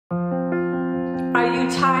Are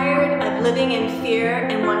you tired of living in fear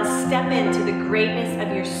and want to step into the greatness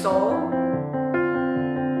of your soul?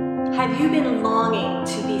 Have you been longing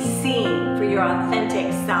to be seen for your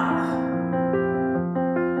authentic self?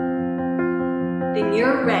 Then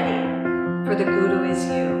you're ready for the Guru is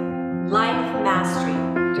You Life Mastery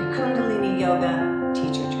through Kundalini Yoga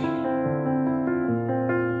Teacher Training.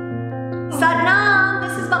 Satnam,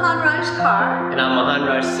 this is Maharaj Kaur. And I'm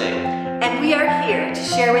Maharaj Singh. And we are here to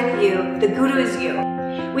share with you the Guru is You.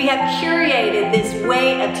 We have curated this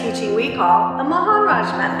way of teaching we call the Maharaj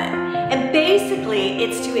method. And basically,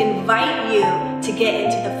 it's to invite you to get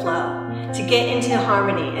into the flow, to get into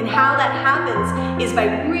harmony. And how that happens is by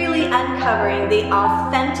really uncovering the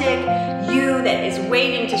authentic you that is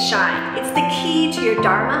waiting to shine. It's the key to your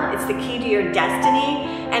dharma, it's the key to your destiny.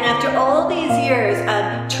 And after all these years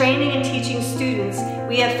of training and teaching students,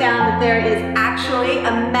 we have found that there is actually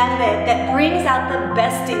a method that brings out the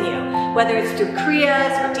best in you, whether it's through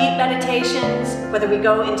kriyas or deep meditations, whether we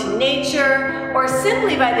go into nature, or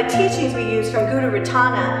simply by the teachings we use from Guru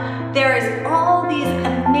Ratana. There is all these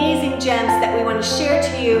amazing gems that we want to share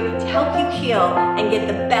to you to help you heal and get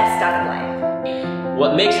the best out of life.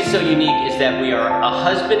 What makes it so unique is that we are a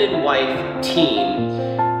husband and wife team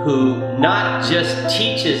who not just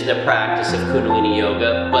teaches the practice of Kundalini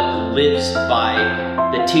Yoga, but lives by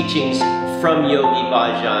the teachings from Yogi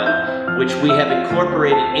Bhajan, which we have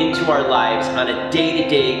incorporated into our lives on a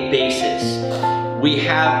day-to-day basis. We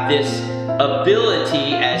have this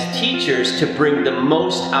ability as teachers to bring the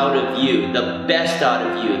most out of you, the best out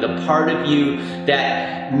of you, the part of you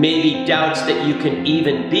that maybe doubts that you can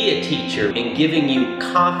even be a teacher, and giving you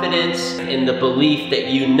confidence in the belief that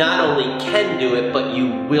you not only can do it, but you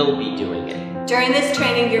will be doing it. During this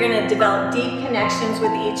training, you're going to develop deep connections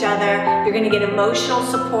with each other, you're going to get emotional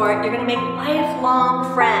support, you're going to make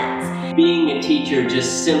lifelong friends. Being a teacher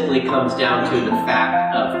just simply comes down to the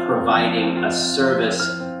fact of providing a service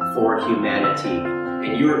for humanity,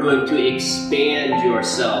 and you are going to expand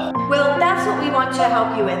yourself. Well, that's what we want to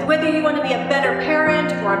help you with. Whether you want to be a better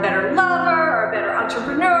parent, or a better lover, or a better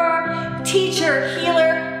entrepreneur, teacher,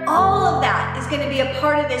 healer, all of that is going to be a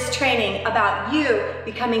part of this training about you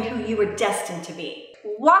becoming who you were destined to be.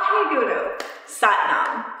 Waheguru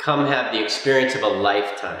Satnam. Come have the experience of a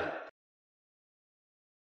lifetime.